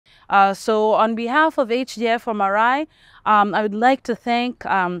So on behalf of HJFMRI, I would like to thank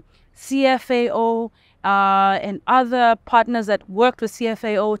CFAO and other partners that worked with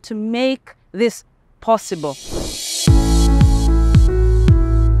CFAO to make this possible.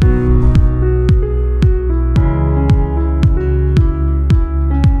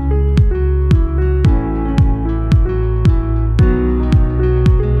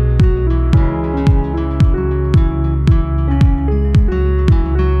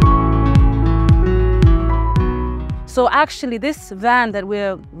 So actually this van that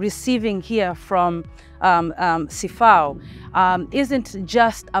we're receiving here from CFAO isn't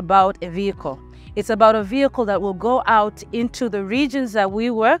just about a vehicle. It's about a vehicle that will go out into the regions that we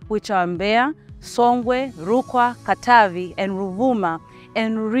work, which are Mbeya, Songwe, Rukwa, Katavi, and Ruvuma,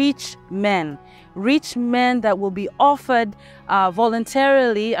 and reach men that will be offered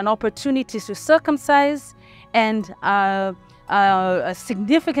voluntarily an opportunity to circumcise and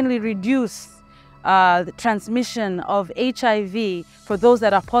significantly reduce the transmission of HIV for those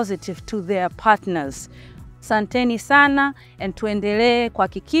that are positive to their partners. Asanteni sana, and tuendelee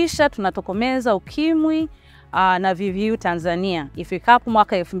kuhakikisha tunatokomeza ukimwi na VVU Tanzania ifikapo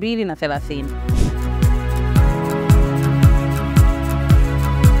mwaka 2030.